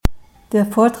Der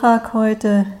Vortrag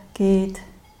heute geht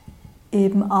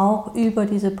eben auch über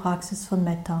diese Praxis von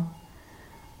Metta.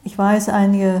 Ich weiß,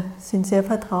 einige sind sehr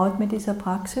vertraut mit dieser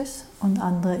Praxis und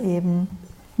andere eben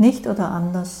nicht oder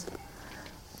anders.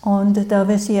 Und da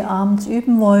wir sie abends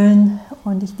üben wollen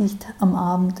und ich nicht am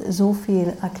Abend so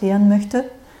viel erklären möchte,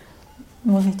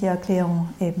 muss ich die Erklärung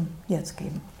eben jetzt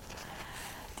geben.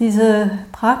 Diese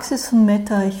Praxis von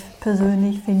Metta, ich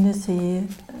persönlich finde sie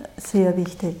sehr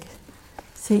wichtig.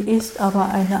 Sie ist aber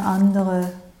eine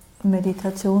andere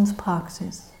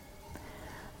Meditationspraxis.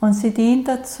 Und sie dient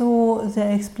dazu, sehr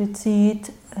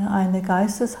explizit eine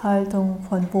Geisteshaltung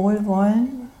von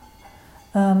Wohlwollen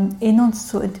in uns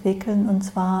zu entwickeln, und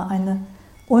zwar ein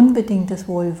unbedingtes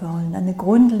Wohlwollen, eine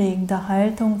grundlegende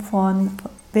Haltung von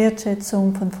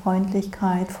Wertschätzung, von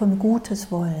Freundlichkeit, von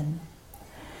Gutes Wollen.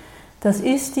 Das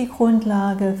ist die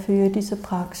Grundlage für diese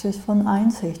Praxis von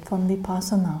Einsicht, von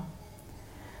Vipassana.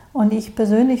 Und ich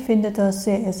persönlich finde das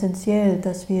sehr essentiell,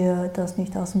 dass wir das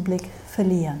nicht aus dem Blick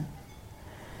verlieren.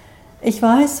 Ich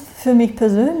weiß, für mich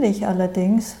persönlich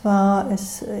allerdings war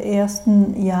es in den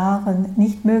ersten Jahren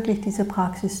nicht möglich, diese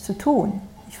Praxis zu tun.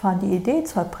 Ich fand die Idee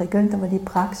zwar prickelnd, aber die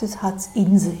Praxis hat es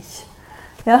in sich.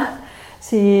 Ja?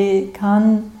 Sie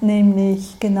kann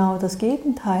nämlich genau das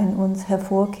Gegenteil in uns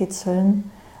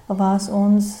hervorkitzeln, was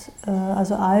uns,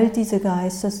 also all diese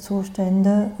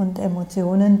Geisteszustände und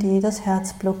Emotionen, die das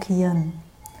Herz blockieren.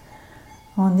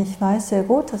 Und ich weiß sehr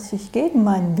gut, dass ich gegen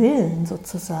meinen Willen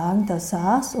sozusagen da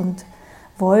saß und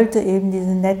wollte eben diese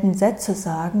netten Sätze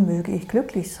sagen, möge ich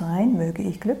glücklich sein, möge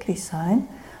ich glücklich sein.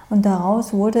 Und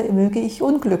daraus wurde, möge ich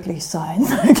unglücklich sein,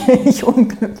 möge ich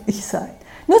unglücklich sein.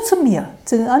 Nur zu mir,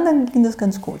 zu den anderen ging das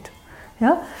ganz gut.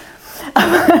 Ja?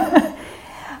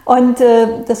 Und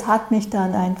das hat mich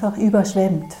dann einfach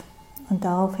überschwemmt. Und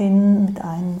daraufhin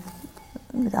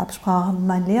mit Absprache mit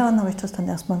meinen Lehrern habe ich das dann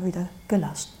erstmal wieder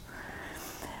gelassen.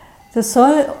 Das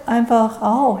soll einfach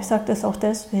auch, ich sage das auch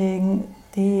deswegen,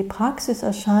 die Praxis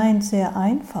erscheint sehr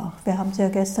einfach. Wir haben sie ja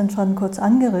gestern schon kurz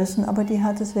angerissen, aber die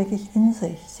hat es wirklich in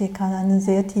sich. Sie kann eine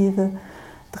sehr tiefe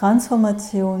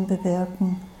Transformation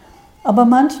bewirken. Aber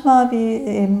manchmal, wie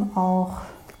eben auch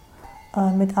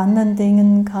mit anderen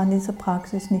Dingen, kann diese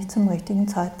Praxis nicht zum richtigen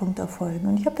Zeitpunkt erfolgen.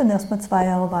 Und ich habe dann erstmal 2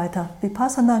 Jahre weiter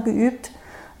Vipassana geübt,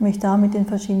 mich da mit den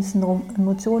verschiedensten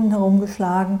Emotionen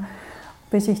herumgeschlagen,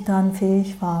 bis ich dann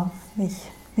fähig war,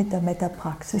 mich mit der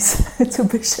Metta-Praxis zu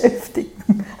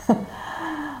beschäftigen.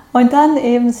 Und dann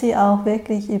eben sie auch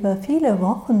wirklich über viele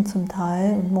Wochen zum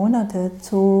Teil und Monate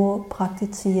zu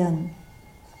praktizieren.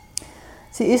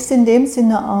 Sie ist in dem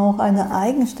Sinne auch eine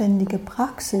eigenständige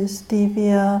Praxis, die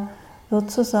wir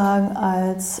sozusagen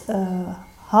als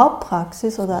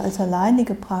Hauptpraxis oder als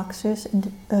alleinige Praxis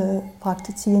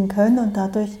praktizieren können, und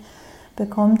dadurch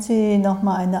bekommt sie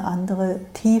nochmal eine andere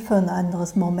Tiefe, ein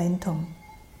anderes Momentum.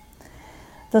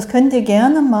 Das könnt ihr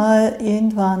gerne mal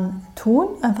irgendwann tun,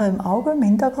 einfach im Auge, im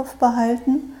Hinterkopf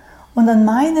behalten. Und an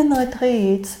meinen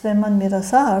Retreats, wenn man mir das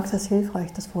sagt, das ist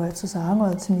hilfreich, das vorher zu sagen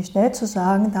oder ziemlich schnell zu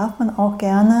sagen, darf man auch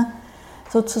gerne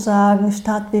sozusagen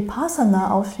statt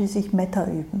Vipassana ausschließlich Metta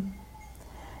üben.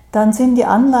 Dann sind die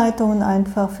Anleitungen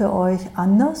einfach für euch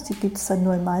anders, die gibt es dann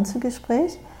nur im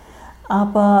Einzelgespräch.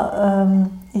 Aber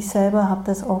ich selber habe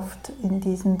das oft in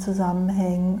diesen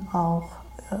Zusammenhängen auch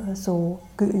so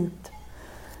geübt.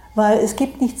 Weil es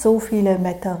gibt nicht so viele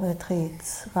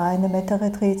Metta-Retreats, reine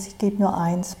Metta-Retreats, es gibt nur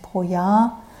 1 pro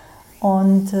Jahr.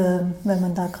 Und wenn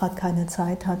man da gerade keine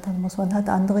Zeit hat, dann muss man halt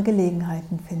andere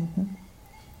Gelegenheiten finden.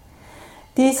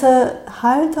 Diese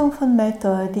Haltung von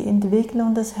Metta, die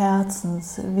Entwicklung des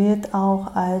Herzens, wird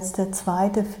auch als der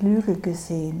zweite Flügel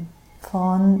gesehen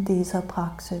von dieser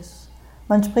Praxis.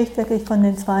 Man spricht wirklich von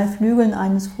den 2 Flügeln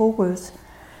eines Vogels,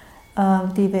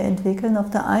 die wir entwickeln.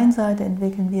 Auf der einen Seite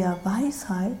entwickeln wir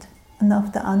Weisheit und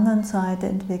auf der anderen Seite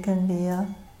entwickeln wir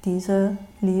diese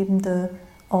liebende,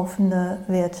 offene,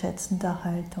 wertschätzende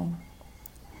Haltung.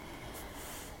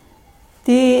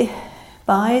 Die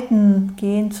beiden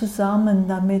gehen zusammen,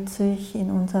 damit sich in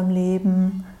unserem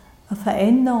Leben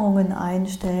Veränderungen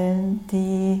einstellen,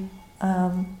 die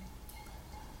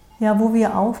wo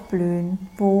wir aufblühen,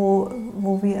 wo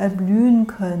wir erblühen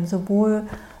können, sowohl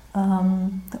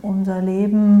unser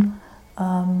Leben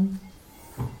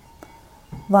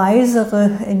weisere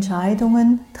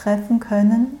Entscheidungen treffen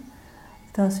können,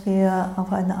 dass wir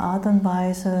auf eine Art und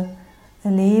Weise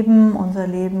leben, unser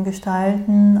Leben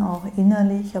gestalten, auch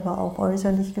innerlich, aber auch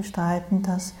äußerlich gestalten,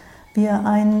 dass wir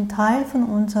einen Teil von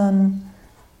unseren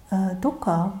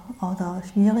Dukkha oder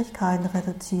Schwierigkeiten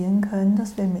reduzieren können,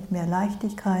 dass wir mit mehr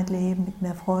Leichtigkeit leben, mit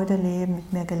mehr Freude leben,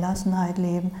 mit mehr Gelassenheit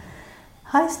leben,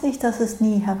 Heißt nicht, dass es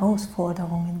nie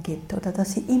Herausforderungen gibt oder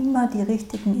dass ihr immer die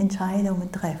richtigen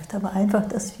Entscheidungen trefft, aber einfach,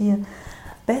 dass wir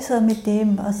besser mit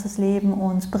dem, was das Leben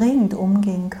uns bringt,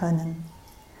 umgehen können.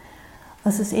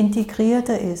 Dass es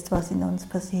integrierter ist, was in uns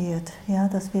passiert. Ja,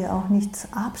 dass wir auch nichts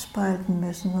abspalten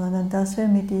müssen, sondern dass wir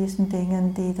mit diesen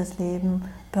Dingen, die das Leben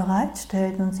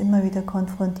bereitstellt, uns immer wieder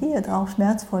konfrontiert, auch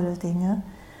schmerzvolle Dinge,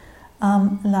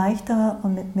 leichter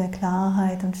und mit mehr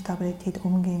Klarheit und Stabilität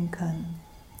umgehen können.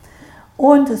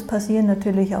 Und es passieren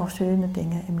natürlich auch schöne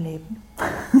Dinge im Leben.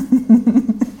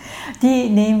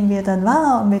 Die nehmen wir dann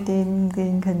wahr und mit denen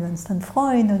können wir uns dann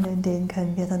freuen und in denen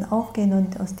können wir dann aufgehen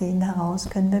und aus denen heraus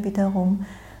können wir wiederum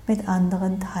mit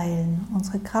anderen teilen.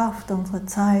 Unsere Kraft, unsere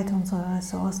Zeit, unsere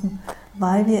Ressourcen,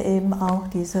 weil wir eben auch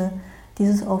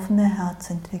dieses offene Herz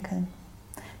entwickeln.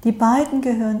 Die beiden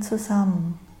gehören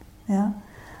zusammen. Ja?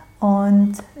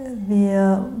 Und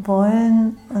wir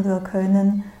wollen oder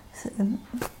können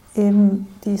eben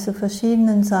diese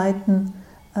verschiedenen Seiten,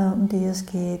 um die es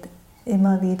geht,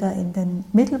 immer wieder in den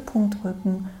Mittelpunkt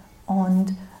rücken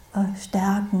und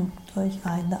stärken durch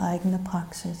eine eigene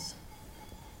Praxis.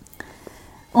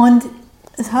 Und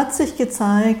es hat sich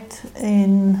gezeigt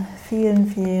in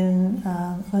vielen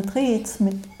Retreats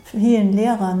mit vielen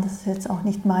Lehrern, das ist jetzt auch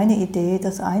nicht meine Idee,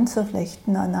 das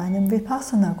einzuflechten an einem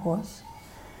Vipassana-Kurs,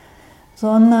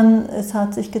 sondern es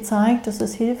hat sich gezeigt, dass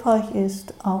es hilfreich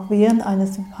ist, auch während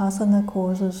eines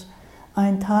Vipassana-Kurses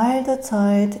einen Teil der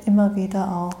Zeit immer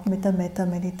wieder auch mit der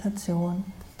Metta-Meditation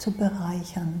zu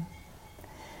bereichern.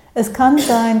 Es kann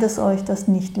sein, dass euch das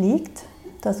nicht liegt,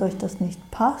 dass euch das nicht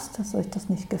passt, dass euch das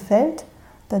nicht gefällt,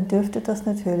 dann dürft ihr das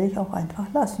natürlich auch einfach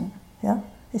lassen. Ja?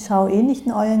 Ich schaue nicht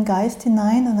in euren Geist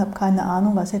hinein und habe keine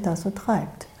Ahnung, was ihr da so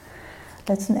treibt.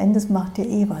 Letzten Endes macht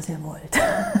ihr was ihr wollt.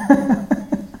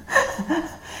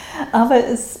 Aber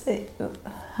es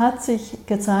hat sich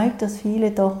gezeigt, dass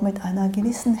viele doch mit einer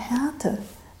gewissen Härte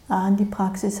an die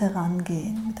Praxis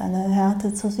herangehen. Mit einer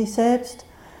Härte zu sich selbst,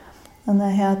 einer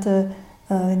Härte,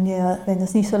 wenn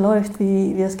es nicht so läuft,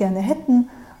 wie wir es gerne hätten,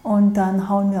 und dann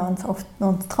hauen wir uns auf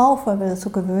uns drauf, weil wir das so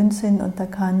gewöhnt sind, und da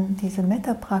kann diese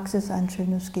Metta-Praxis ein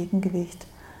schönes Gegengewicht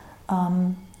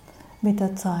mit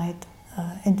der Zeit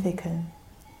entwickeln.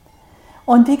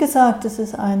 Und wie gesagt, es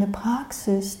ist eine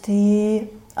Praxis, die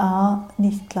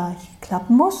nicht gleich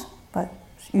klappen muss, weil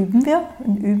das üben wir.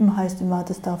 Und üben heißt immer,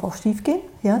 das darf auch schief gehen.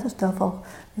 Ja, das darf auch,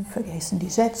 wir vergessen die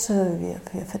Sätze, wir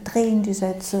verdrehen die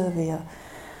Sätze, wir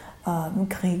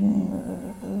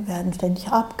werden ständig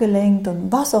abgelenkt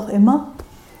und was auch immer.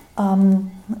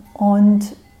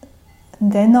 Und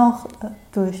dennoch,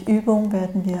 durch Übung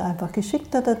werden wir einfach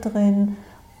geschickter da drin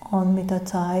und mit der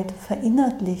Zeit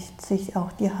verinnerlicht sich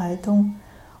auch die Haltung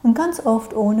und ganz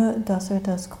oft ohne, dass wir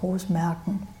das groß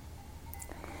merken.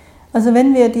 Also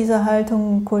wenn wir diese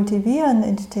Haltung kultivieren,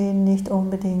 entstehen nicht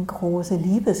unbedingt große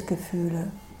Liebesgefühle.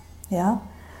 Ja?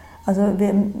 Also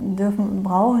wir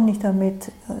brauchen nicht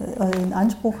damit den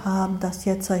Anspruch haben, dass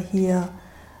jetzt hier,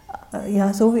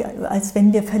 ja, so wie als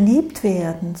wenn wir verliebt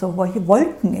werden, so solche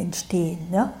Wolken entstehen,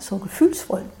 ja? So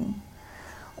Gefühlswolken.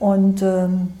 Und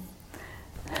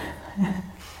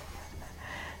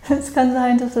es kann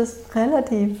sein, dass es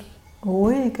relativ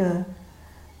ruhige,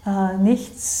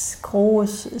 nichts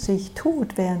groß sich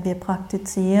tut, während wir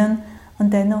praktizieren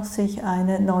und dennoch sich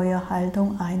eine neue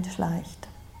Haltung einschleicht.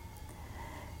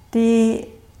 Die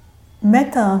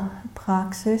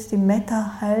Metta-Praxis, die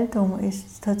Metta-Haltung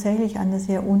ist tatsächlich eine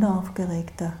sehr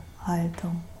unaufgeregte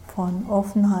Haltung von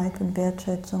Offenheit und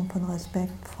Wertschätzung, von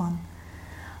Respekt, von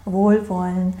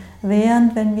Wohlwollen.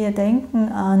 Während wenn wir denken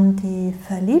an die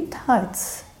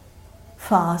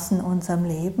Verliebtheitsphasen in unserem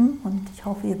Leben, und ich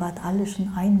hoffe, ihr wart alle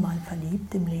schon einmal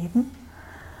verliebt im Leben,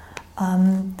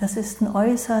 das ist ein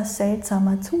äußerst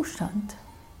seltsamer Zustand.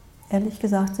 Ehrlich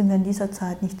gesagt sind wir in dieser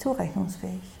Zeit nicht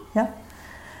zurechnungsfähig. Ja?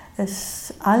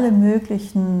 Alle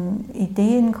möglichen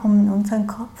Ideen kommen in unseren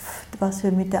Kopf, was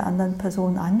wir mit der anderen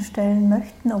Person anstellen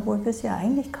möchten, obwohl wir sie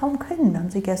eigentlich kaum kennen. Wir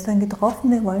haben sie gestern getroffen,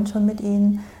 wir wollen schon mit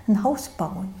ihnen ein Haus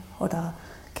bauen oder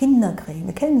Kinder kriegen.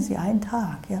 Wir kennen sie einen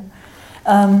Tag. Ja?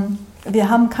 Wir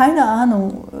haben keine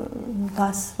Ahnung,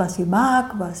 was sie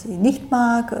mag, was sie nicht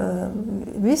mag,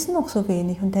 wissen noch so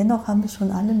wenig, und dennoch haben wir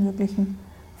schon alle möglichen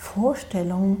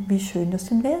Vorstellungen, wie schön das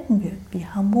denn werden wird, wie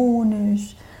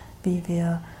harmonisch, wie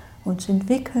wir uns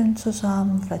entwickeln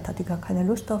zusammen. Vielleicht hat die gar keine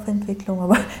Lust auf Entwicklung,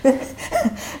 aber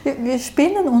wir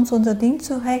spinnen uns unser Ding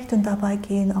zurecht, und dabei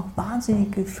gehen auch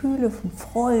wahnsinnige Gefühle von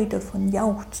Freude, von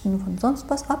Jauchzen, von sonst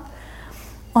was ab.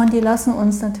 Und die lassen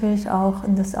uns natürlich auch,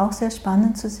 und das ist auch sehr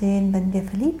spannend zu sehen, wenn wir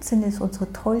verliebt sind, ist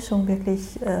unsere Täuschung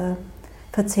wirklich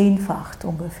verzehnfacht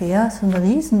ungefähr. Es ist eine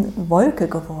riesen Wolke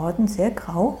geworden, sehr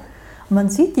grau. man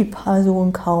sieht die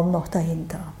Person kaum noch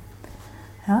dahinter.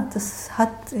 Ja,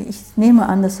 ich nehme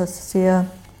an, dass das sehr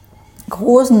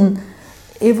großen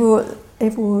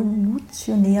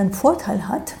evolutionären Vorteil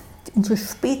hat. Unsere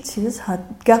Spezies hat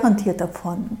garantiert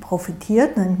davon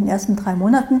profitiert. In den ersten 3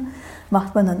 Monaten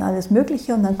macht man dann alles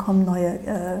Mögliche und dann kommen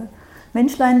neue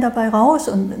Menschlein dabei raus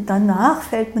und danach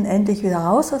fällt man endlich wieder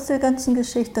raus aus der ganzen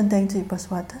Geschichte und denkt sich,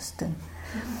 was war das denn?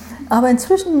 Aber in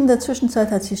der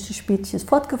Zwischenzeit hat sich die Spezies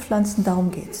fortgepflanzt und darum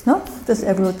geht es. Ne? Das ist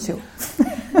Evolution.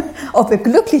 Ob wir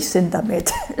glücklich sind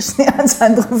damit, ist eine ganz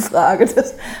andere Frage.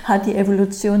 Das hat die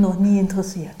Evolution noch nie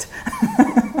interessiert.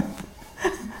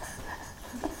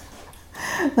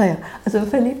 Naja, also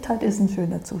Verliebtheit ist ein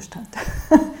schöner Zustand.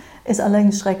 Ist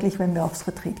allerdings schrecklich, wenn wir aufs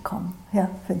Retreat kommen. Ja,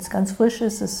 wenn es ganz frisch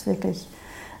ist, ist es wirklich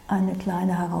eine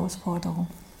kleine Herausforderung.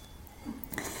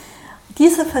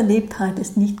 Diese Verliebtheit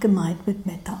ist nicht gemeint mit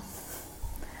Metta.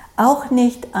 Auch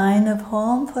nicht eine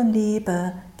Form von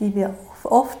Liebe, die wir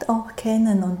oft auch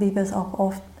kennen und wie wir es auch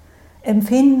oft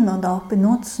empfinden und auch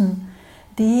benutzen,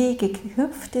 die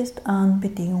geknüpft ist an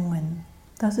Bedingungen.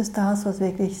 Das ist das, was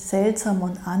wirklich seltsam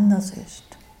und anders ist.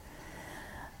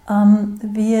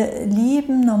 Wir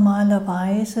lieben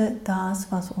normalerweise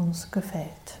das, was uns gefällt.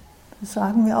 Das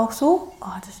sagen wir auch so,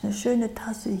 oh, das ist eine schöne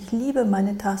Tasse, ich liebe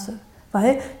meine Tasse,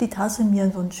 weil die Tasse mir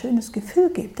so ein schönes Gefühl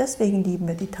gibt. Deswegen lieben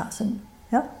wir die Tassen.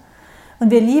 Ja? Und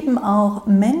wir lieben auch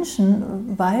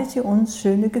Menschen, weil sie uns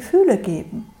schöne Gefühle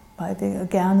geben, weil wir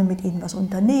gerne mit ihnen was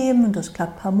unternehmen und das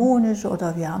klappt harmonisch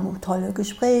oder wir haben tolle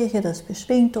Gespräche, das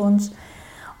beschwingt uns.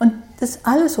 Und das ist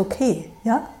alles okay.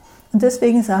 Ja? Und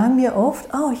deswegen sagen wir oft,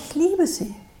 oh, ich liebe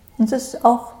sie. Und das ist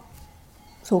auch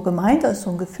so gemeint, das ist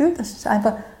so ein Gefühl, das ist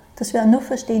einfach, dass wir nur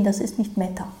verstehen, das ist nicht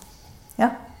Metta.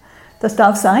 Ja? Das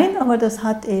darf sein, aber das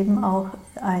hat eben auch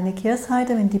eine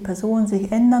Kehrseite, wenn die Personen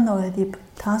sich ändern oder die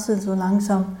Tasse so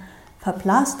langsam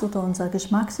verblasst oder unser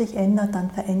Geschmack sich ändert, dann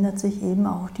verändert sich eben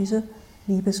auch dieses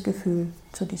Liebesgefühl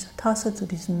zu dieser Tasse, zu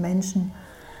diesem Menschen,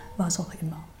 was auch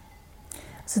immer.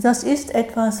 Also das ist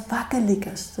etwas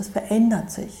Wackeliges, das verändert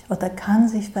sich oder kann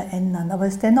sich verändern, aber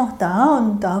ist dennoch da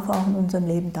und darf auch in unserem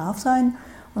Leben sein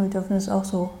und wir dürfen es auch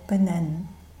so benennen.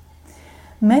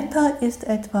 Metta ist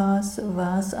etwas,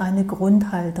 was eine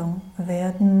Grundhaltung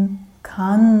werden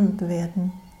kann,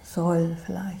 werden soll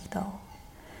vielleicht auch.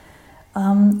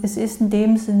 Es ist in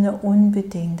dem Sinne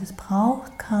unbedingt, es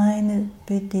braucht keine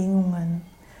Bedingungen.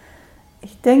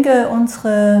 Ich denke,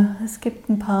 es gibt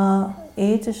ein paar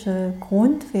ethische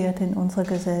Grundwerte in unserer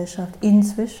Gesellschaft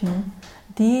inzwischen,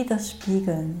 die das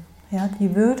spiegeln. Ja,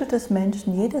 die Würde des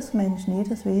Menschen, jedes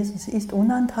Wesens ist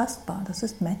unantastbar, das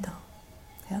ist Metta.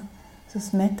 Ja, das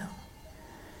ist Metta.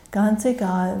 Ganz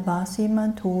egal, was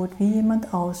jemand tut, wie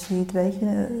jemand aussieht,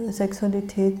 welche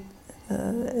Sexualität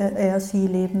sie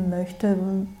leben möchte,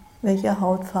 welche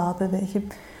Hautfarbe,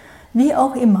 wie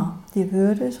auch immer, die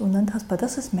Würde ist unantastbar.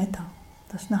 Das ist Metta.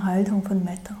 Das ist eine Haltung von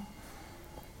Metta.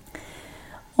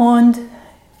 Und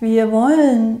wir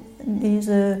wollen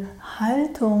diese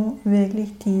Haltung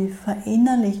wirklich tief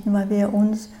verinnerlichen, weil wir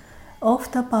uns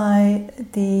oft dabei,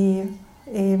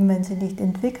 eben wenn sie nicht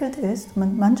entwickelt ist,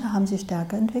 manche haben sie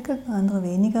stärker entwickelt, andere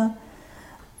weniger,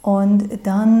 und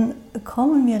dann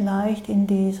kommen wir leicht in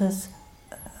dieses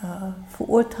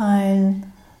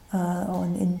Verurteilen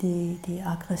und in die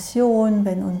Aggression,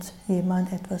 wenn uns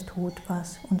jemand etwas tut,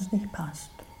 was uns nicht passt.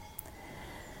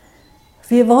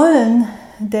 Wir wollen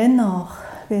dennoch,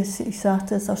 ich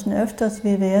sagte es auch schon öfters,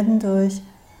 wir werden durch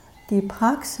die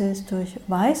Praxis, durch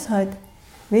Weisheit,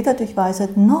 weder durch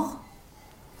Weisheit noch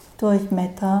durch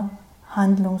Metta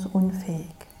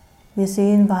handlungsunfähig. Wir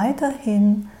sehen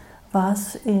weiterhin,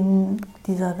 was in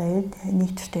dieser Welt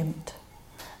nicht stimmt,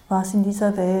 was in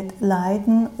dieser Welt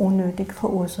Leiden unnötig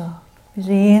verursacht. Wir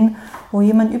sehen, wo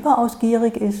jemand überaus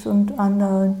gierig ist und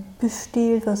anderen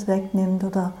bestiehlt, was wegnimmt.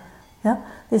 Oder, ja?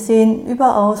 Wir sehen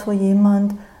überaus, wo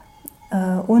jemand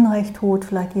Unrecht tut,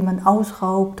 vielleicht jemand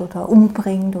ausraubt oder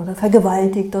umbringt oder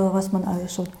vergewaltigt oder was man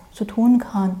alles so tun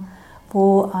kann,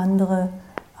 wo andere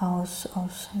aus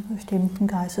bestimmten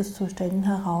Geisteszuständen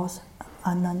heraus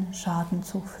anderen Schaden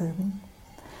zufügen.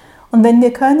 Und wenn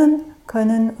wir können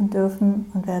und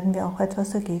dürfen und werden wir auch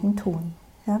etwas dagegen tun.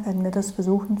 Ja, werden wir das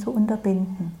versuchen zu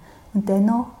unterbinden. Und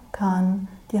dennoch kann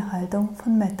die Haltung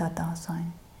von Metta da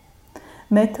sein.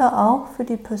 Metta auch für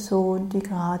die Person, die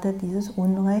gerade dieses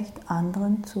Unrecht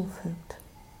anderen zufügt.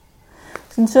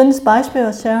 Das ist ein schönes Beispiel,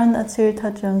 was Sharon erzählt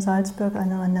hat, Sharon Salzberg,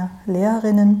 eine meiner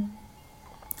Lehrerinnen,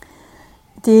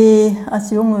 die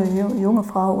als junge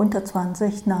Frau unter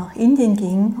 20 nach Indien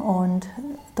ging und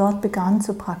dort begann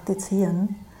zu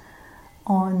praktizieren.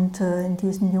 Und in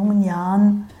diesen jungen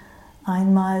Jahren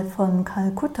einmal von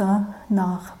Kalkutta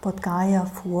nach Bodh Gaya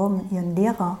fuhr, mit ihrem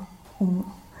Lehrer, um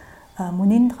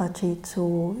Munindraji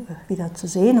wieder zu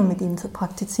sehen und mit ihm zu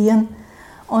praktizieren.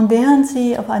 Und während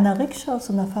sie auf einer Rikscha, auf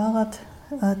so einer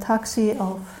Fahrradtaxi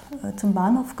zum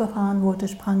Bahnhof gefahren wurde,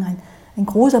 sprang ein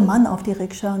großer Mann auf die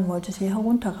Rikscha und wollte sie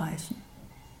herunterreißen.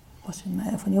 Was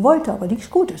er von ihr wollte, aber nichts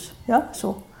Gutes. Ja,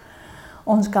 so.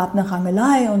 Und es gab eine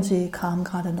Rangelei und sie kam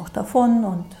gerade noch davon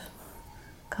und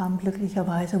kam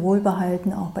glücklicherweise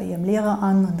wohlbehalten auch bei ihrem Lehrer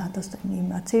an und hat das dann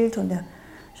ihm erzählt und er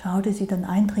schaute sie dann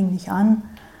eindringlich an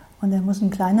und er muss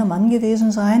ein kleiner Mann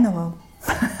gewesen sein, aber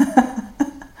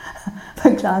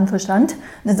mit klaren Verstand.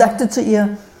 Und er sagte zu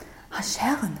ihr,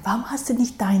 Sharon, warum hast du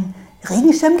nicht deinen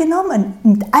Regenschirm genommen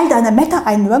und mit all deiner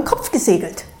Metta-Einen über den Kopf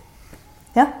gesegelt?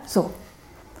 Ja, so.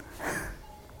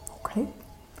 Okay.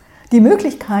 Die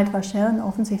Möglichkeit war Sharon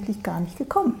offensichtlich gar nicht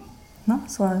gekommen. Ne?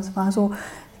 Es war so,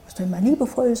 ich musste immer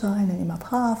liebevoll sein und immer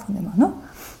brav und immer, ne?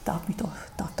 Darf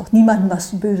doch niemandem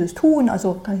was Böses tun,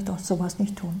 also kann ich doch sowas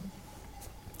nicht tun.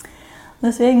 Und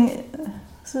deswegen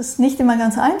es ist nicht immer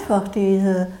ganz einfach,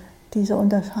 diese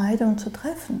Unterscheidung zu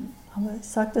treffen. Aber ich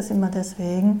sage das immer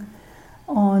deswegen,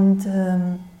 und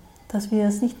dass wir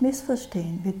es nicht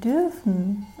missverstehen. Wir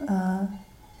dürfen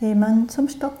jemanden zum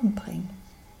Stoppen bringen.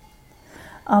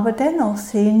 Aber dennoch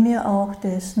sehen wir auch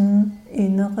dessen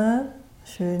innere,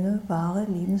 schöne, wahre,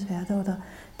 liebenswerte oder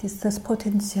das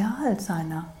Potenzial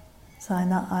seiner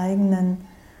eigenen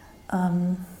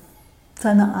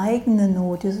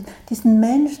Not, diesen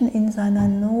Menschen in seiner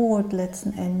Not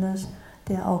letzten Endes,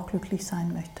 der auch glücklich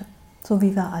sein möchte, so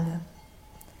wie wir alle.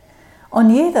 Und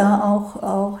jeder,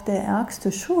 auch der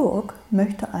ärgste Schurk,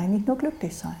 möchte eigentlich nur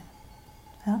glücklich sein.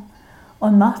 Ja?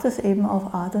 Und macht es eben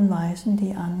auf Art und Weisen,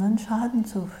 die anderen Schaden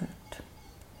zufügt.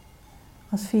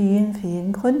 Aus vielen,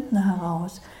 vielen Gründen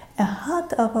heraus. Er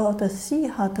hat aber, oder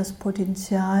sie hat das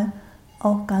Potenzial,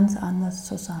 auch ganz anders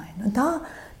zu sein. Und da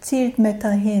zielt Metta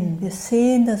hin. Wir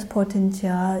sehen das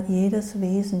Potenzial jedes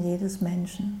Wesen, jedes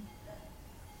Menschen,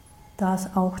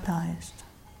 das auch da ist.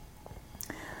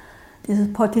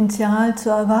 Dieses Potenzial zu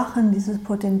erwachen, dieses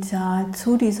Potenzial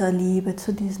zu dieser Liebe,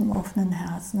 zu diesem offenen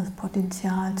Herzen, das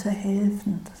Potenzial zu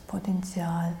helfen, das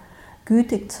Potenzial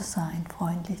gütig zu sein,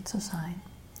 freundlich zu sein.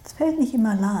 Es fällt nicht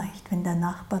immer leicht, wenn der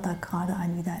Nachbar da gerade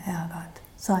einen wieder ärgert,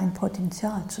 sein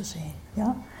Potenzial zu sehen.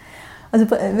 Ja? Also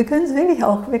wir können es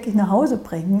wirklich nach Hause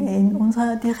bringen, in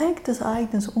unser direktes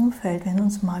eigenes Umfeld, wenn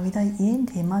uns mal wieder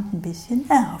irgendjemand ein bisschen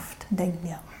nervt. Dann denken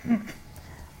wir,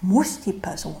 muss die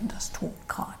Person das tun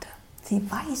gerade? Sie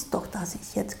weiß doch, dass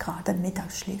ich jetzt gerade ein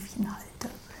Mittagsschläfchen halte.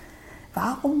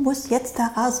 Warum muss jetzt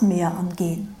der Rasenmäher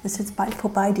angehen? Ist jetzt bald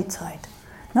vorbei die Zeit.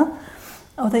 Ne?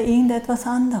 Oder irgendetwas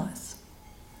anderes.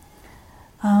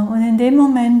 Und in den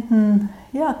Momenten,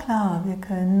 ja klar, wir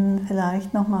können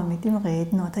vielleicht nochmal mit ihm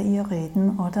reden oder ihr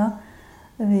reden oder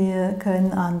wir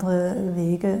können andere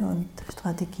Wege und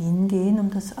Strategien gehen, um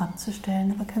das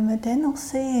abzustellen. Aber können wir dennoch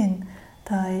sehen,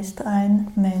 da ist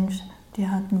ein Mensch,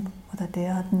 der hat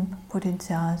ein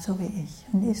Potenzial, so wie ich.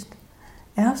 Und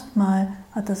erstmal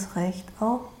hat das Recht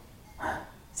auch,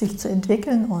 sich zu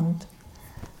entwickeln und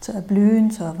zu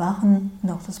erblühen, zu erwachen,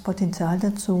 und auch das Potenzial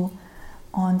dazu.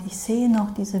 Und ich sehe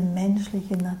noch diese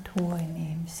menschliche Natur in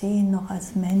ihm. Ich sehe ihn noch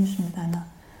als Menschen mit einer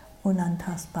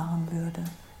unantastbaren Würde.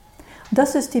 Und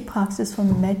das ist die Praxis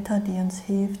von Metta, die uns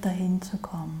hilft, dahin zu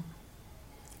kommen.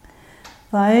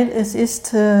 Weil es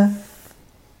ist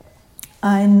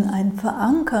ein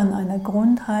Verankern einer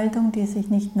Grundhaltung, die sich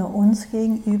nicht nur uns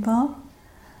gegenüber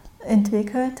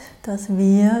entwickelt, dass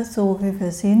wir, so wie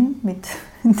wir sind, mit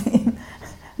dem,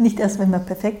 nicht erst wenn wir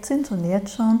perfekt sind, sondern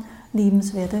jetzt schon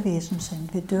liebenswerte Wesen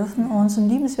sind. Wir dürfen uns, ein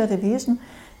liebenswerte Wesen,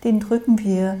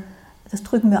 das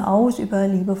drücken wir aus über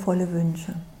liebevolle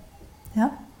Wünsche.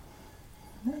 Ja?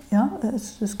 Ja,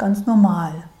 es ist ganz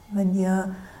normal. Wenn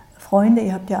ihr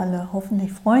habt ja alle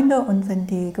hoffentlich Freunde und wenn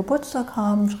die Geburtstag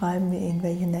haben, schreiben wir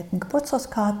irgendwelche netten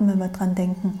Geburtstagskarten, wenn wir dran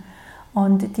denken.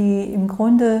 Und die im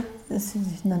Grunde, sie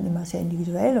sind dann immer sehr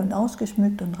individuell und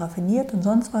ausgeschmückt und raffiniert und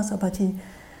sonst was, aber die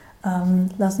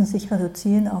lassen sich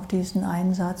reduzieren auf diesen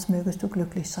einen Satz, mögest du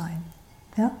glücklich sein.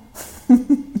 Ja?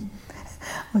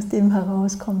 Aus dem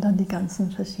heraus kommen dann die ganzen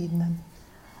verschiedenen.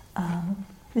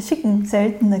 Wir schicken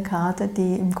selten eine Karte,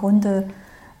 die im Grunde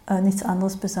nichts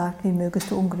anderes besagt, wie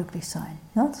mögest du unglücklich sein.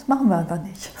 Ja, das machen wir aber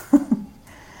nicht.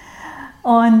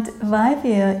 Und weil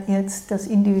wir jetzt das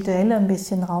Individuelle ein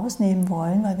bisschen rausnehmen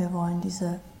wollen, weil wir wollen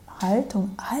diese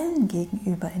Haltung allen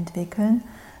gegenüber entwickeln,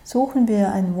 suchen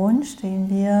wir einen Wunsch, den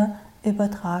wir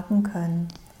übertragen können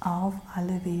auf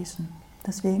alle Wesen.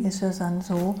 Deswegen ist es dann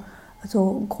so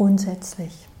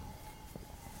grundsätzlich.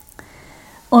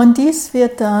 Und dies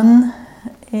wird dann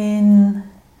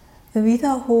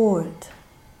wiederholt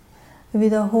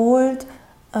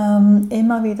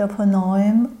immer wieder von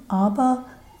neuem, aber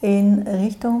in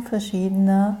Richtung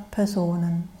verschiedener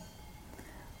Personen.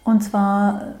 Und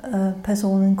zwar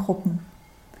Personengruppen.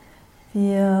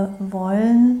 Wir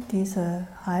wollen diese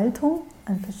Haltung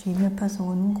an verschiedene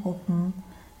Personengruppen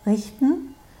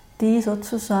richten,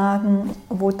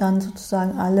 wo dann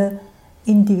sozusagen alle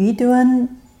Individuen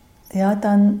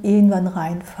dann irgendwann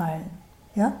reinfallen.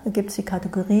 Ja? Da gibt es die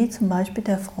Kategorie zum Beispiel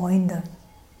der Freunde.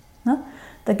 Ne?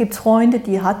 Da gibt es Freunde,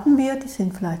 die hatten wir, die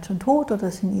sind vielleicht schon tot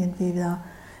oder sind irgendwie wieder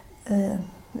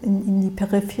in die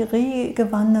Peripherie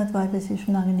gewandert, weil wir sie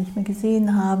schon lange nicht mehr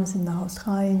gesehen haben, sind nach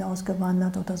Australien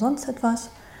ausgewandert oder sonst etwas.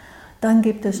 Dann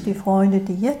gibt es die Freunde,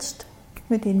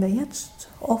 mit denen wir jetzt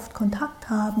oft Kontakt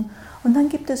haben. Und dann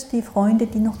gibt es die Freunde,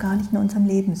 die noch gar nicht in unserem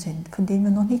Leben sind, von denen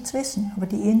wir noch nichts wissen, aber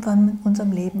die irgendwann in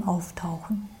unserem Leben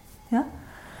auftauchen. Ja?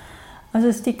 Also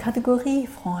es ist die Kategorie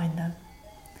Freunde.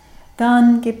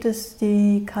 Dann gibt es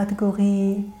die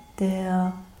Kategorie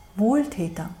der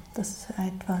Wohltäter. Das ist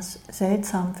etwas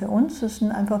seltsam für uns. Das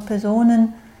sind einfach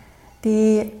Personen,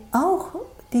 die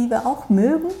wir auch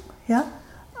mögen, ja,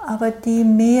 aber die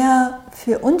mehr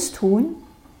für uns tun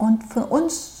und von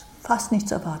uns fast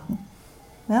nichts erwarten.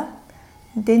 Ja?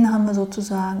 Denen haben wir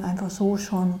sozusagen einfach so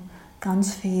schon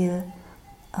ganz viel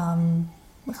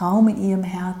Raum in ihrem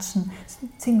Herzen.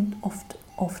 Können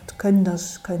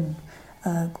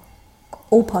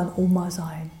Opa und Oma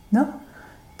sein. Ne?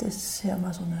 Das ist ja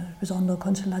immer so eine besondere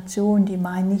Konstellation, die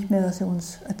meinen nicht mehr, dass sie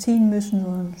uns erziehen müssen,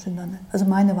 sondern sind dann, also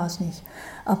meine war es nicht,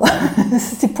 aber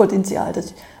es ist die Potenzial,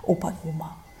 dass Opa und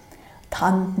Oma,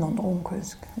 Tanten und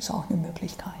Onkels ist auch eine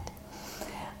Möglichkeit.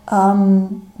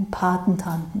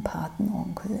 Patentanten,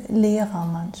 Patenonkel, Lehrer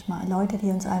manchmal, Leute,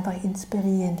 die uns einfach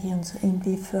inspirieren, die uns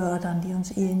irgendwie fördern, die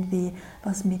uns irgendwie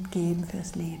was mitgeben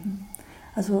fürs Leben.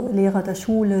 Also Lehrer der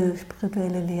Schule,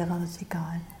 spirituelle Lehrer, das ist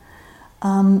egal.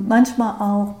 Manchmal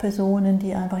auch Personen,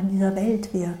 die einfach in dieser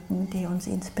Welt wirken, die uns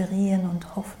inspirieren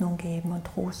und Hoffnung geben und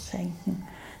Trost schenken.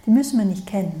 Die müssen wir nicht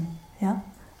kennen. Ja?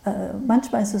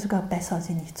 Manchmal ist es sogar besser,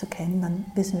 sie nicht zu kennen, dann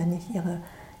wissen wir nicht ihre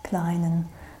kleinen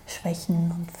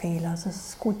Schwächen und Fehler. Es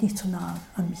ist gut, nicht zu nah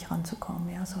an mich ranzukommen.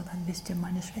 Ja? So, dann wisst ihr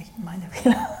meine Schwächen, meine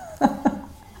Fehler.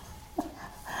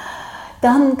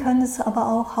 Dann können es aber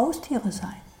auch Haustiere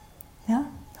sein. Ja?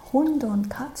 Hunde und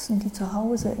Katzen, die zu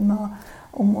Hause immer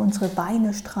um unsere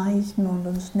Beine streichen und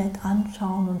uns nett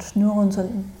anschauen und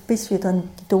schnurren, bis wir dann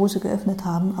die Dose geöffnet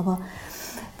haben. Aber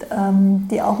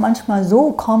die auch manchmal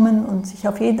so kommen und sich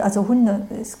also Hunde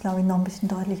ist, glaube ich, noch ein bisschen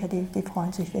deutlicher, die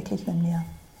freuen sich wirklich, wenn wir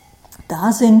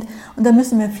da sind. Und da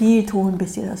müssen wir viel tun,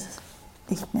 bis sie das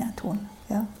nicht mehr tun.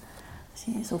 Ja?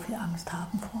 Sie so viel Angst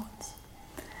haben vor uns.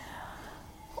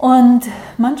 Und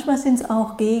manchmal sind es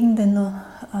auch Gegenden,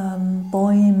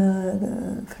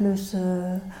 Bäume,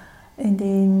 Flüsse, in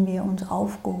denen wir uns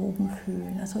aufgehoben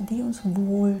fühlen, also die uns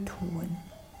wohltun.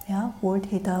 Ja?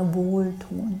 Wohltäter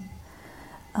wohltun.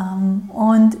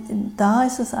 Und da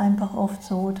ist es einfach oft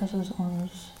so, dass es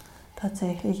uns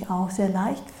tatsächlich auch sehr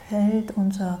leicht fällt,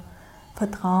 unser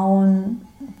Vertrauen,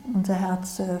 unser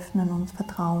Herz zu öffnen, uns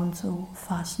Vertrauen zu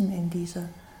fassen in diese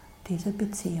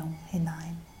Beziehung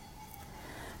hinein.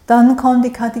 Dann kommt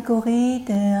die Kategorie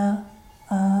der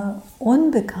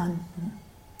Unbekannten.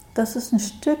 Das ist ein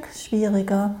Stück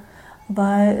schwieriger,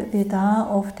 weil wir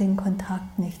da oft den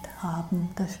Kontakt nicht haben,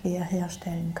 das schwer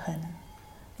herstellen können.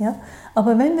 Ja?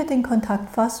 Aber wenn wir den Kontakt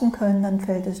fassen können, dann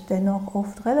fällt es dennoch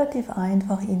oft relativ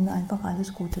einfach, ihnen einfach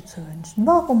alles Gute zu wünschen.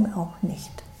 Warum auch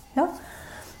nicht? Ja?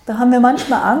 Da haben wir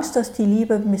manchmal Angst, dass die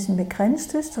Liebe ein bisschen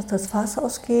begrenzt ist, dass das Fass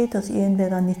ausgeht, dass irgendwer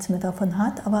dann nichts mehr davon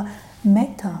hat. Aber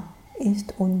Metta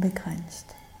ist unbegrenzt.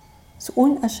 Ist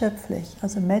unerschöpflich.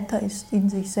 Also Metta ist in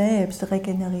sich selbst,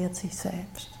 regeneriert sich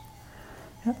selbst.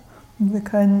 Ja? Und wir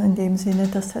können in dem Sinne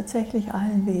das tatsächlich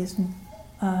allen Wesen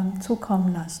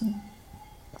zukommen lassen.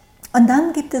 Und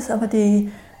dann gibt es aber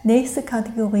die nächste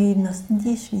Kategorie, das sind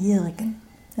die Schwierigen,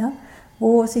 ja?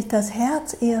 Wo sich das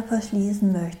Herz eher verschließen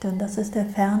möchte. Und das ist der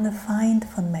ferne Feind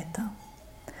von Metta.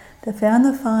 Der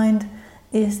ferne Feind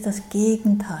ist das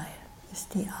Gegenteil,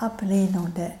 ist die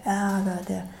Ablehnung, der Ärger,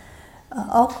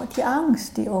 auch die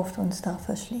Angst, die oft uns da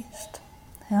verschließt,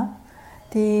 ja?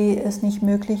 Die es nicht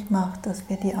möglich macht, dass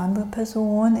wir die andere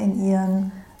Person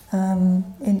in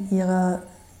ihrer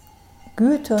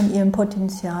Güte und ihrem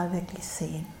Potenzial wirklich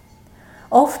sehen.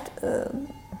 Oft,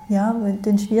 mit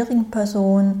den schwierigen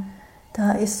Personen,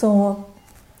 da ist so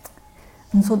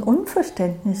ein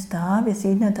Unverständnis da. Wir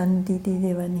sehen ja dann die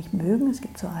wir nicht mögen. Es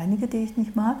gibt so einige, die ich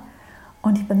nicht mag.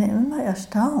 Und ich bin ja immer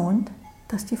erstaunt,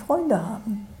 dass die Freunde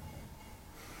haben.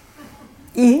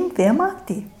 Irgendwer mag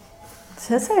die. Das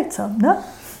ist ja seltsam, ne?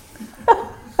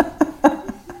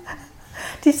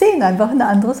 Die sehen einfach eine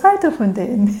andere Seite von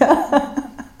denen. Ja?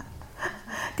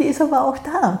 Die ist aber auch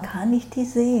da. Kann ich die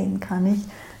sehen? Kann ich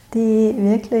die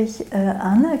wirklich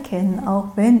anerkennen, auch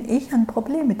wenn ich ein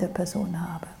Problem mit der Person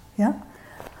habe? Ja?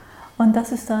 Und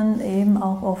das ist dann eben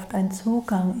auch oft ein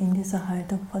Zugang in diese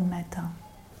Haltung von Metta.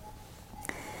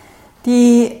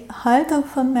 Die Haltung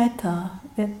von Metta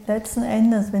wird letzten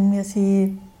Endes, wenn wir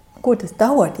sie, gut, es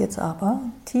dauert jetzt aber,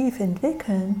 tief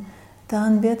entwickeln,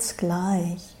 dann wird es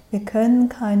gleich. Wir können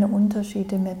keine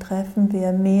Unterschiede mehr treffen,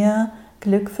 wer mehr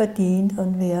Glück verdient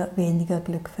und wer weniger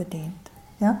Glück verdient.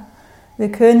 Ja?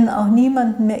 Wir können auch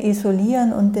niemanden mehr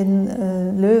isolieren und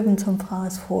den Löwen zum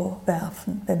Fraß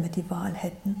vorwerfen, wenn wir die Wahl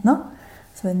hätten. Ne?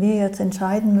 Also wenn wir jetzt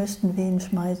entscheiden müssten, wen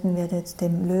schmeißen wir jetzt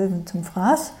dem Löwen zum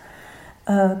Fraß,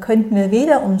 könnten wir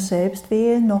weder uns selbst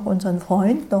wählen, noch unseren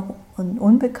Freund, noch einen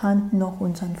Unbekannten, noch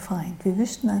unseren Feind. Wir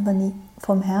wüssten einfach nie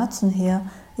vom Herzen her,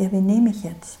 ja, wen nehme ich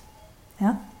jetzt?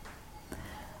 Ja?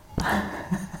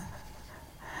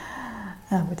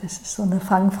 Ja, aber das ist so eine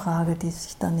Fangfrage, die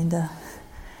sich dann in der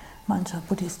mancher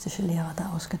buddhistische Lehrer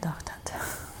da ausgedacht hat.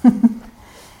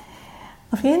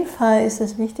 Auf jeden Fall ist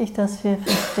es wichtig, dass wir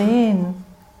verstehen,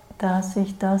 dass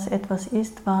sich das etwas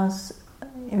ist, was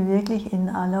wirklich in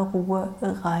aller Ruhe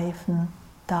reifen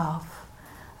darf.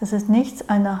 Es ist nichts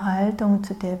eine Haltung,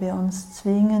 zu der wir uns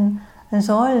zwingen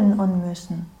sollen und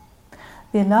müssen.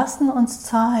 Wir lassen uns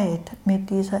Zeit mit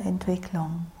dieser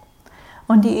Entwicklung.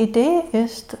 Und die Idee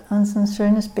ist, das ist ein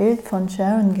schönes Bild von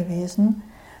Sharon gewesen,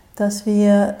 dass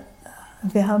wir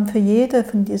haben für jede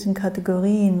von diesen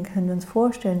Kategorien, können wir uns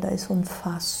vorstellen, da ist so ein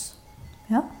Fass.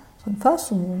 Ja? So ein Fass,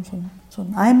 so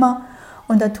ein Eimer.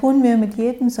 Und da tun wir mit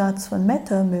jedem Satz von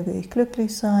Metta, möge ich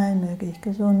glücklich sein, möge ich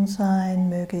gesund sein,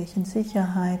 möge ich in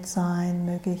Sicherheit sein,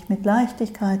 möge ich mit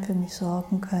Leichtigkeit für mich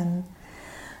sorgen können,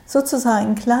 sozusagen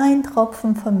einen kleinen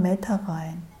Tropfen von Metta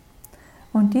rein.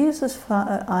 Und dieses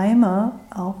Eimer,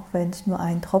 auch wenn es nur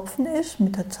ein Tropfen ist,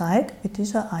 mit der Zeit wird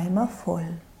dieser Eimer voll.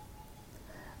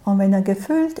 Und wenn er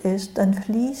gefüllt ist, dann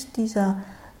fließt diese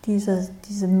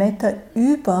Metta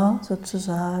über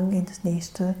sozusagen in das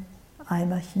nächste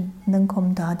Eimerchen. Und dann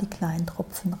kommen da die kleinen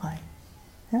Tropfen rein.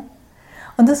 Ja?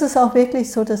 Und das ist auch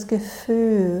wirklich so das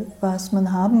Gefühl, was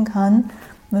man haben kann,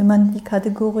 wenn man die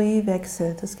Kategorie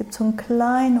wechselt. Es gibt so einen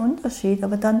kleinen Unterschied,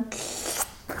 aber dann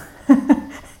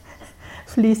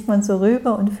fließt man so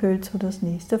rüber und füllt so das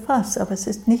nächste Fass. Aber es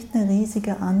ist nicht eine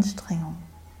riesige Anstrengung.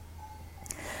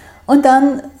 Und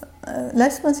dann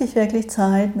lässt man sich wirklich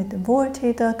Zeit mit der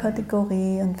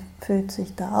Wohltäter-Kategorie und füllt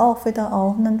sich da auch wieder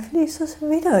auf und dann fließt es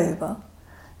wieder über.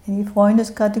 In die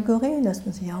Freundeskategorie lässt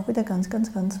man sich auch wieder ganz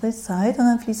viel Zeit und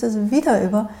dann fließt es wieder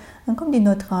über. Dann kommen die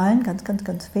neutralen, ganz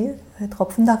viele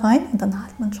Tropfen da rein und dann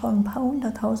hat man schon ein paar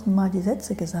 100.000 Mal die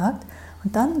Sätze gesagt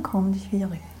und dann kommen die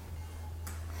schwierigen.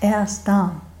 Erst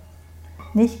da,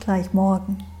 nicht gleich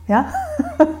morgen, ja?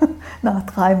 Nach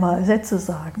 3 Mal Sätze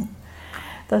sagen.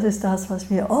 Das ist das, was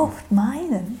wir oft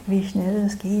meinen, wie schnell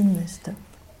es gehen müsste.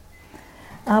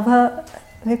 Aber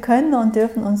wir können und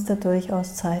dürfen uns da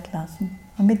durchaus Zeit lassen.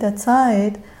 Und mit der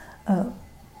Zeit,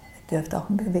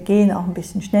 wir gehen auch ein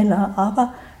bisschen schneller,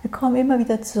 aber wir kommen immer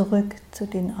wieder zurück zu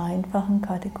den einfachen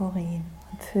Kategorien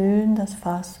und füllen das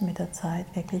Fass mit der Zeit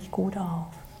wirklich gut auf.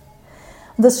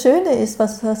 Und das Schöne ist,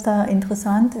 was da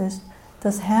interessant ist,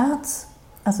 das Herz,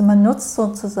 also man nutzt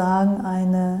sozusagen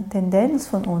eine Tendenz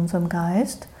von unserem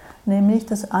Geist, nämlich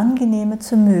das Angenehme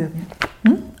zu mögen.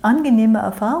 Angenehme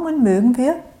Erfahrungen mögen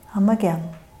wir, haben wir gern.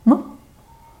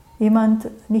 Jemand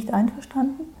nicht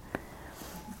einverstanden?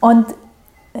 Und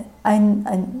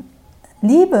ein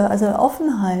Liebe, also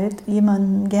Offenheit,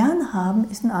 jemanden gern haben,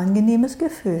 ist ein angenehmes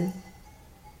Gefühl.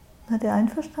 Hat er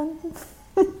einverstanden?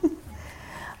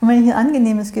 Und wenn ich ein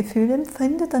angenehmes Gefühl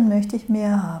empfinde, dann möchte ich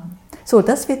mehr haben. So,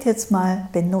 das wird jetzt mal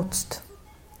benutzt,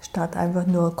 statt einfach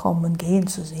nur kommen und gehen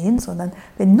zu sehen, sondern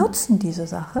wir nutzen diese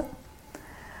Sache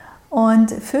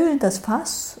und füllen das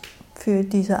Fass für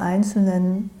diese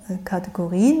einzelnen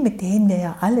Kategorien, mit denen wir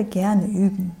ja alle gerne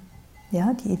üben.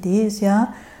 Ja, die Idee ist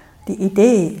ja,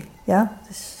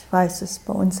 ich weiß, das ist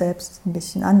bei uns selbst ein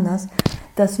bisschen anders,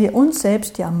 dass wir uns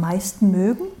selbst ja am meisten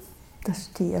mögen, das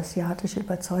ist die asiatische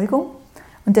Überzeugung.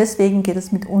 Und deswegen geht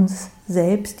es mit uns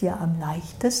selbst ja am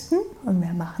leichtesten und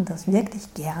wir machen das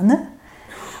wirklich gerne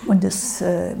und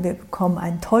wir bekommen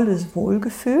ein tolles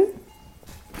Wohlgefühl.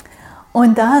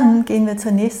 Und dann gehen wir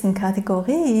zur nächsten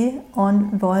Kategorie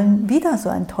und wollen wieder so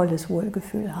ein tolles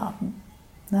Wohlgefühl haben.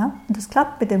 Ja? Und das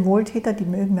klappt mit dem Wohltäter, die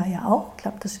mögen wir ja auch,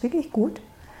 klappt das wirklich gut.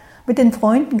 Mit den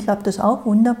Freunden klappt das auch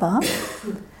wunderbar.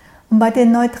 Und bei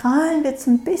den Neutralen wird es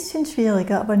ein bisschen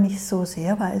schwieriger, aber nicht so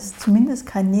sehr, weil es zumindest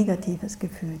kein negatives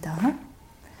Gefühl da.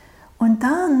 Und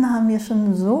dann haben wir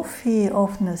schon so viel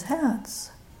offenes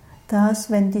Herz, dass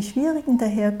wenn die Schwierigen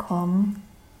daherkommen,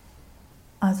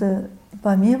 also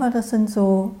bei mir war das dann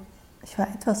so, ich war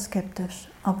etwas skeptisch,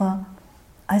 aber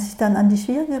als ich dann an die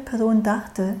schwierige Person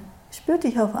dachte, spürte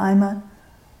ich auf einmal,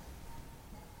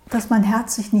 dass mein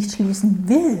Herz sich nicht schließen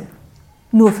will,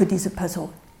 nur für diese Person.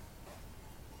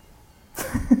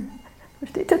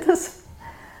 Versteht ihr das?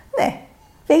 Nee,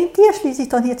 wegen dir schließe ich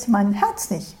doch jetzt mein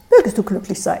Herz nicht. Mögest du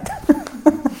glücklich sein.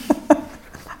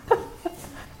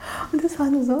 Und das war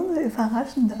so eine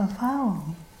überraschende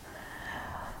Erfahrung.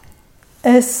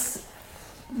 Es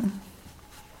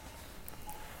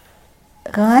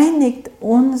reinigt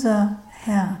unser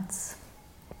Herz.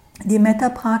 Die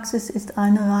Metta-Praxis ist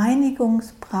eine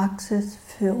Reinigungspraxis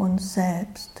für uns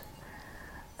selbst.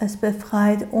 Es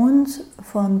befreit uns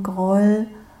von Groll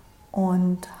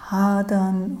und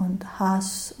Hadern und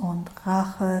Hass und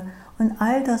Rache und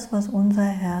all das, was unser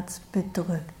Herz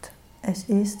bedrückt. Es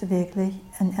ist wirklich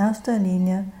in erster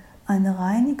Linie eine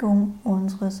Reinigung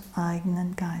unseres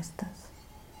eigenen Geistes.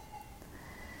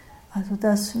 Also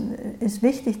das ist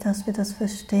wichtig, dass wir das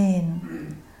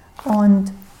verstehen.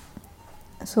 Und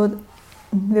so,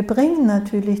 wir bringen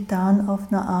natürlich dann auf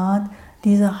eine Art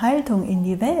diese Haltung in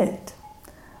die Welt.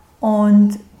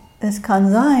 Und es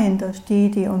kann sein, dass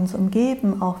die uns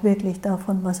umgeben, auch wirklich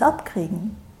davon was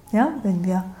abkriegen, ja? Wenn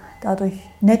wir dadurch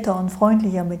netter und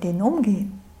freundlicher mit denen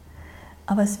umgehen.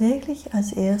 Aber es ist wirklich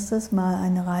als erstes mal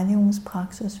eine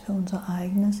Reinigungspraxis für unser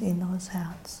eigenes inneres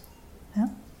Herz. Ja?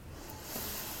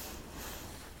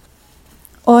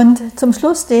 Und zum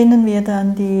Schluss dehnen wir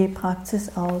dann die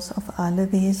Praxis aus auf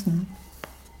alle Wesen.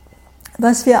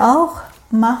 Was wir auch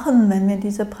machen, wenn wir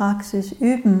diese Praxis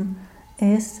üben,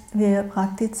 ist, wir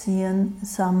praktizieren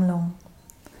Sammlung.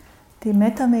 Die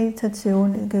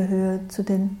Metta-Meditation gehört zu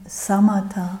den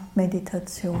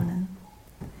Samatha-Meditationen.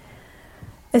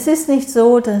 Es ist nicht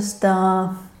so, dass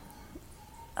das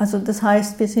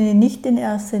heißt, wir sind nicht in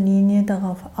erster Linie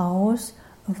darauf aus,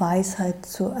 Weisheit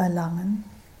zu erlangen,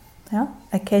 ja?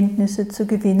 Erkenntnisse zu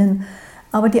gewinnen,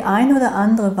 aber die eine oder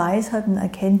andere Weisheit und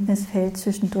Erkenntnis fällt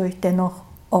zwischendurch dennoch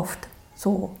oft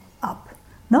so ab,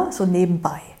 ne? So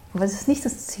nebenbei. Aber das ist nicht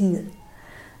das Ziel.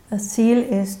 Das Ziel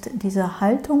ist, diese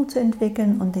Haltung zu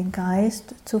entwickeln und den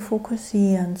Geist zu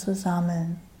fokussieren, zu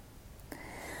sammeln.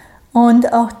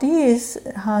 Und auch dies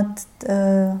hat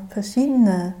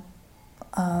verschiedene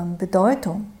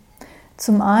Bedeutung.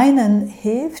 Zum einen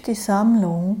hilft die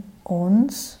Sammlung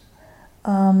uns,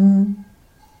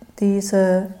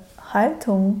 diese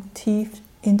Haltung tief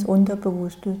ins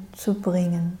Unterbewusste zu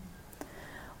bringen.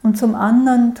 Und zum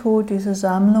anderen tut diese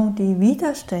Sammlung die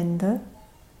Widerstände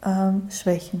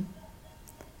schwächen.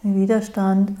 Der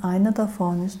Widerstand, einer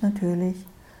davon ist natürlich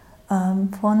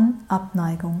von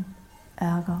Abneigung,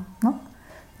 Ärger. Ne?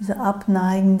 Diese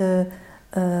abneigende,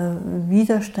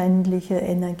 widerständliche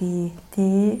Energie,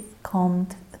 die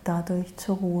kommt dadurch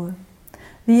zur Ruhe.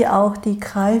 Wie auch die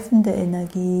greifende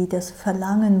Energie, das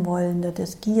Verlangen wollende,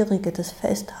 das Gierige, das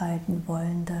Festhalten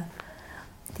wollende.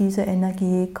 Diese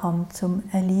Energie kommt zum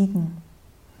Erliegen.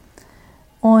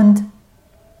 Und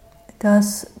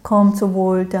das kommt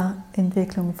sowohl der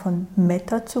Entwicklung von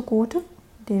Metta zugute,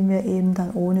 indem wir eben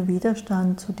dann ohne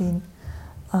Widerstand zu den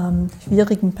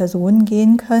schwierigen Personen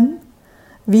gehen können,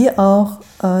 wie auch,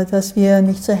 dass wir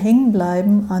nicht so hängen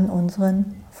bleiben an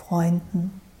unseren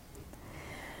Freunden.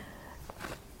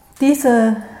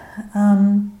 Diese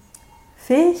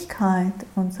Fähigkeit,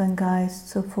 unseren Geist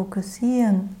zu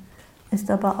fokussieren, ist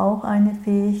aber auch eine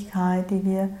Fähigkeit, die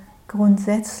wir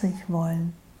grundsätzlich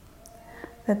wollen.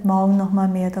 Ich werde morgen noch mal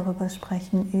mehr darüber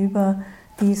sprechen, über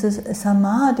dieses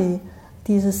Samadhi,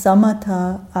 dieses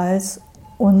Samatha als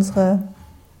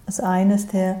eines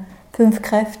der 5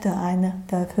 Kräfte, eine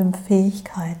der 5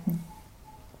 Fähigkeiten.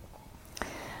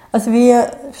 Also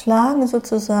wir schlagen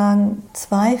sozusagen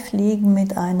 2 Fliegen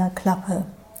mit einer Klappe.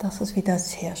 Das ist wieder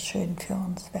sehr schön für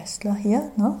uns Westler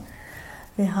hier, ne?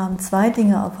 Wir haben 2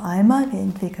 Dinge auf einmal. Wir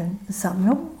entwickeln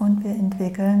Sammlung und wir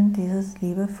entwickeln dieses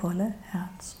liebevolle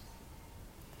Herz.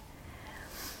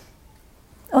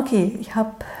 Okay, ich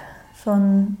habe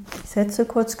schon die Sätze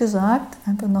kurz gesagt.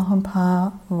 Einfach noch ein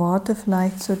paar Worte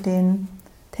vielleicht zu den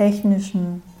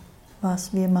technischen,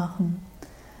 was wir machen.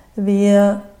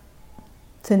 Wir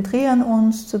zentrieren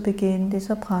uns zu Beginn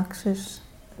dieser Praxis.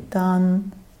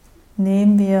 Dann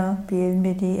wählen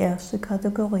wir die erste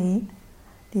Kategorie,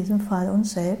 in diesem Fall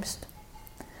uns selbst.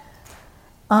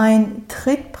 Ein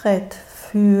Trittbrett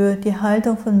für die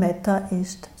Haltung von Metta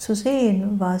ist zu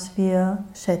sehen, was wir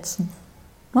schätzen.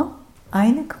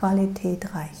 eine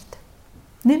Qualität reicht.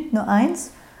 Nimmt nur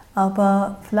eins,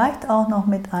 aber vielleicht auch noch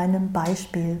mit einem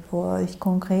Beispiel, wo ihr euch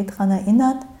konkret daran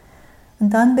erinnert. Und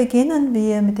dann beginnen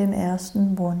wir mit dem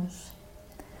ersten Wunsch.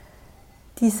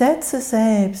 Die Sätze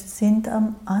selbst sind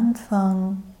am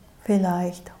Anfang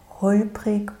vielleicht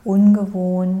holprig,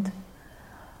 ungewohnt.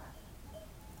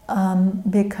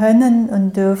 Wir können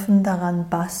und dürfen daran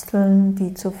basteln,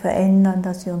 die zu verändern,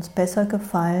 dass sie uns besser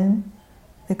gefallen.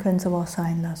 Wir können es aber auch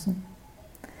sein lassen.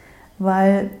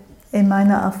 Weil in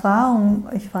meiner Erfahrung,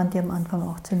 ich fand die am Anfang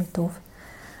auch ziemlich doof,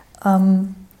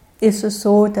 ist es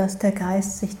so, dass der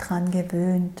Geist sich daran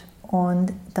gewöhnt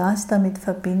und das damit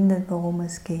verbindet, worum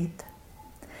es geht.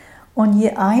 Und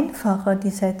je einfacher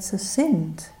die Sätze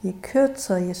sind, je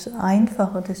kürzer, je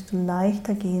einfacher, desto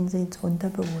leichter gehen sie ins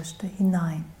Unterbewusste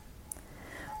hinein.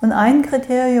 Und ein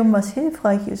Kriterium, was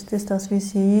hilfreich ist, ist, dass wir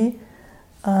sie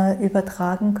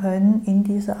übertragen können in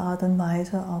diese Art und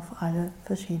Weise auf alle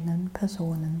verschiedenen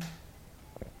Personen.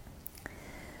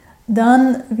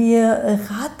 Dann, wir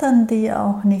rattern die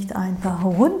auch nicht einfach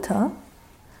runter,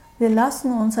 wir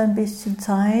lassen uns ein bisschen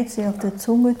Zeit, sie auf der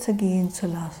Zunge zergehen zu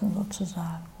lassen,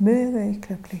 sozusagen. Möge ich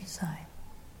glücklich sein.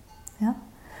 Ja?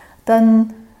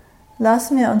 Dann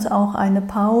lassen wir uns auch eine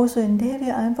Pause, in der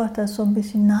wir einfach das so ein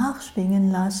bisschen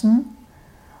nachschwingen lassen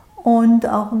und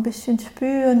auch ein bisschen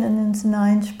spüren, in uns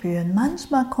hineinspüren.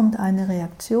 Manchmal kommt eine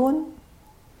Reaktion,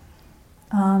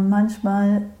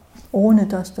 manchmal, ohne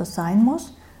dass das sein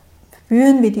muss,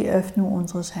 spüren wir die Öffnung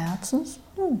unseres Herzens.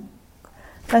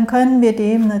 Dann können wir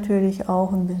dem natürlich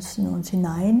auch ein bisschen uns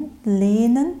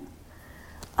hineinlehnen.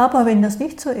 Aber wenn das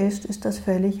nicht so ist, ist das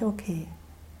völlig okay.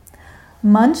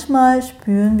 Manchmal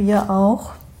spüren wir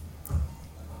auch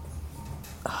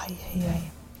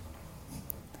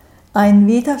einen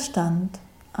Widerstand,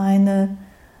 eine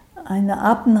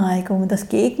Abneigung, das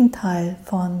Gegenteil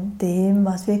von dem,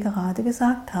 was wir gerade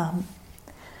gesagt haben.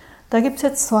 Da gibt es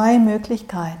jetzt zwei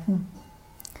Möglichkeiten.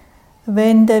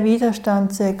 Wenn der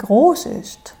Widerstand sehr groß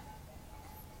ist,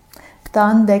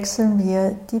 dann wechseln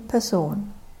wir die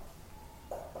Person.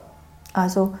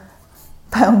 Also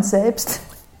bei uns selbst ist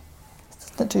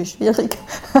das natürlich schwierig.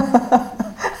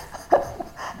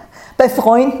 Bei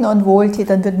Freunden und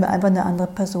Wohltätern würden wir einfach eine andere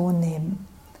Person nehmen.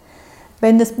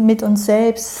 Wenn es mit uns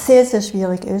selbst sehr, sehr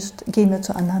schwierig ist, gehen wir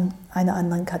zu einer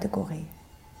anderen Kategorie.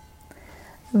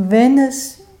 Wenn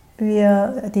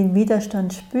wir den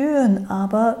Widerstand spüren,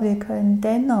 aber wir können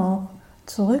dennoch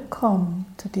zurückkommen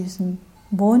zu diesem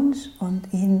Wunsch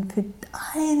und ihn für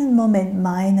einen Moment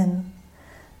meinen,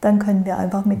 dann können wir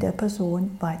einfach mit der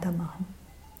Person weitermachen.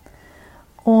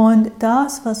 Und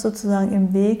das, was sozusagen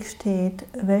im Weg steht,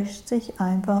 wäscht sich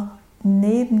einfach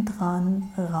nebendran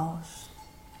raus.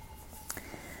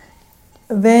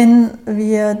 Wenn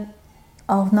wir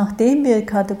auch nachdem wir die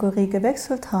Kategorie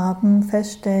gewechselt haben,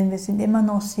 feststellen, wir sind immer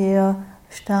noch sehr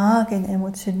stark in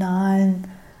emotionalen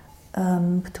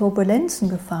Turbulenzen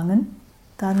gefangen,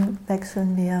 dann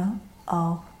wechseln wir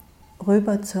auch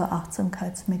rüber zur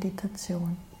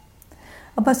Achtsamkeitsmeditation.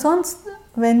 Aber sonst,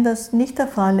 wenn das nicht der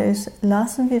Fall ist,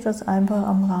 lassen wir das einfach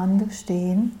am Rande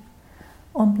stehen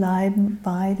und bleiben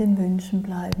bei den Wünschen,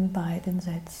 bleiben bei den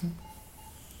Sätzen.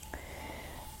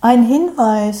 Ein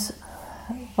Hinweis,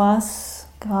 was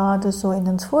gerade so in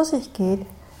uns vor sich geht,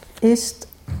 ist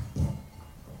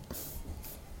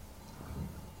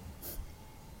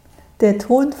der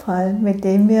Tonfall, mit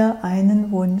dem wir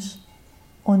einen Wunsch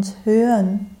uns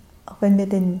hören. Auch wenn wir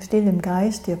den still im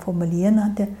Geist hier formulieren,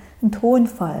 hat er einen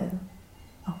Tonfall,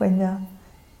 auch wenn wir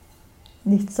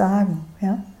nichts sagen.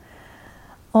 Ja?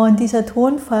 Und dieser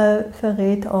Tonfall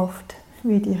verrät oft,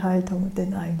 wie die Haltung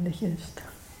denn eigentlich ist.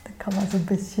 Da kann man so ein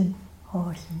bisschen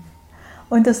horchen.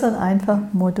 Und das dann einfach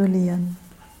modulieren.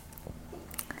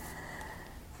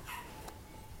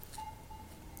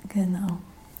 Genau.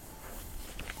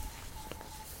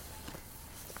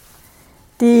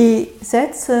 Die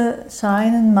Sätze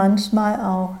scheinen manchmal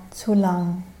auch zu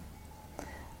lang.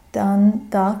 Dann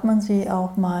darf man sie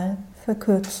auch mal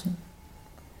verkürzen.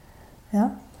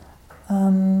 Ja?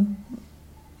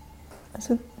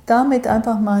 Also damit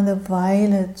einfach mal eine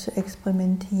Weile zu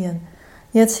experimentieren.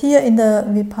 Jetzt hier in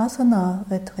der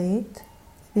Vipassana-Retreat,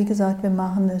 wie gesagt, wir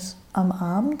machen es am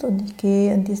Abend und ich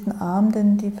gehe in diesen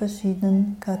Abenden die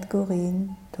verschiedenen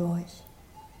Kategorien durch.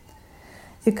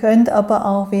 Ihr könnt aber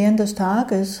auch während des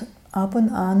Tages ab und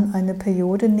an eine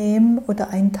Periode nehmen oder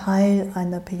einen Teil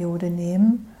einer Periode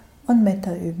nehmen und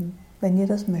Metta üben, wenn ihr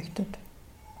das möchtet.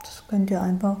 Das könnt ihr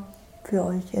einfach für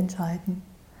euch entscheiden.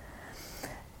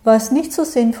 Was nicht so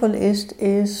sinnvoll ist,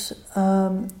 es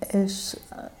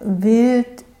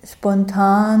wild,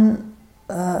 spontan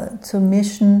zu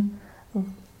mischen,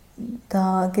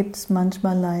 da gibt es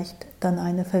manchmal leicht dann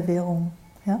eine Verwirrung.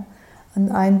 Ja?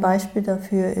 Und ein Beispiel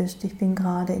dafür ist, ich bin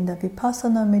gerade in der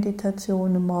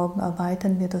Vipassana-Meditation und morgen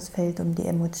erweitern wir das Feld um die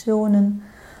Emotionen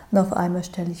und auf einmal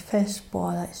stelle ich fest,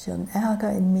 boah, da ist ja ein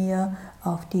Ärger in mir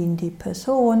auf die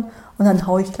Person und dann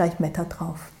haue ich gleich Metta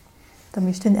drauf,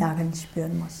 damit ich den Ärger nicht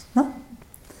spüren muss. Ne?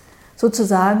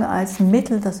 Sozusagen als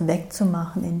Mittel, das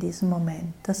wegzumachen in diesem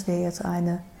Moment. Das wäre jetzt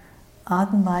eine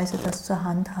Art und Weise, das zur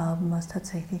Hand haben, was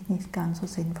tatsächlich nicht ganz so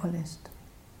sinnvoll ist.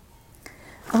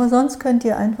 Aber sonst könnt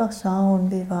ihr einfach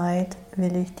schauen, wie weit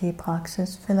will ich die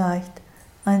Praxis vielleicht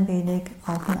ein wenig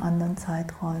auch in anderen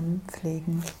Zeiträumen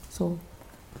pflegen. So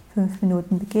 5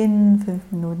 Minuten Beginn,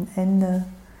 5 Minuten Ende,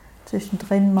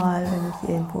 zwischendrin mal, wenn ich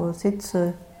irgendwo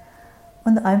sitze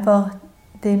und einfach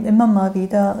dem immer mal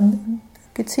wieder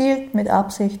gezielt mit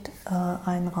Absicht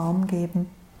einen Raum geben.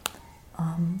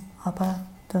 Aber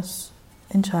das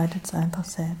entscheidet es einfach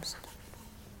selbst.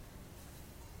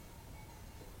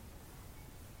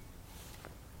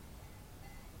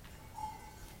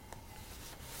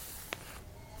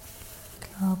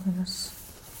 Ich glaube, das ist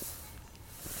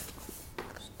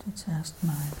jetzt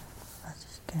erstmal, was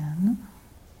ich gerne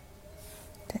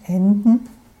beenden.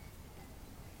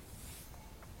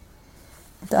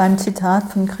 Mit einem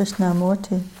Zitat von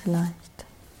Krishnamurti vielleicht.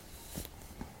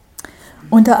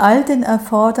 Unter all den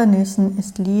Erfordernissen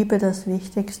ist Liebe das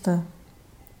Wichtigste.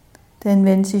 Denn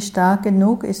wenn sie stark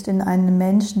genug ist in einem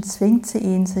Menschen, zwingt sie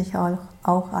ihn, sich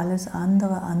auch alles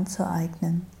andere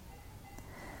anzueignen.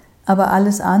 Aber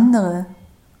alles andere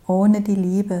ohne die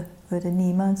Liebe würde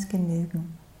niemals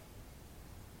genügen.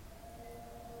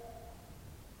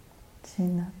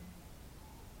 Schön.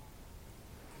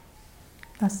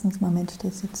 Lasst uns mal Mensch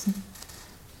still sitzen.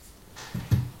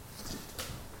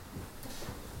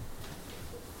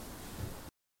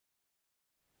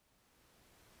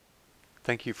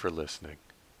 Thank you for listening.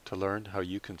 To learn how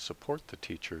you can support the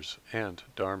teachers and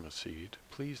Dharma Seed,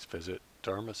 please visit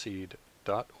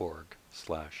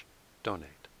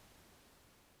dharmaseed.org/donate.